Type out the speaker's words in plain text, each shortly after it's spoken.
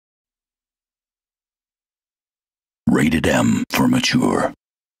Rated M for mature.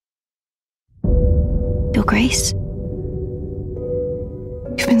 Your Grace?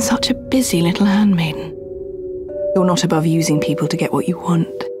 You've been such a busy little handmaiden. You're not above using people to get what you want.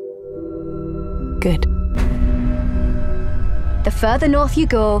 Good. The further north you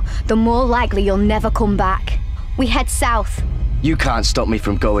go, the more likely you'll never come back. We head south. You can't stop me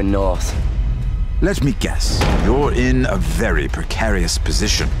from going north. Let me guess. You're in a very precarious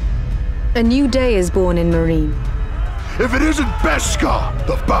position. A new day is born in Marine. If it isn't Beskar,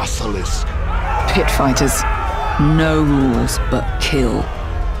 the Basilisk. Pit fighters. No rules but kill.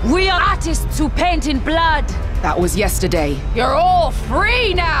 We are artists who paint in blood. That was yesterday. You're all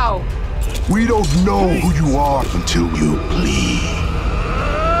free now. We don't know who you are until you bleed.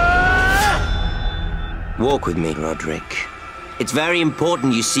 Walk with me, Roderick. It's very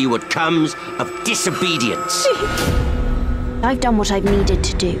important you see what comes of disobedience. I've done what I've needed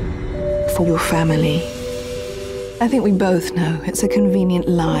to do. For your family. I think we both know it's a convenient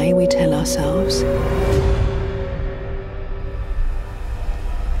lie we tell ourselves.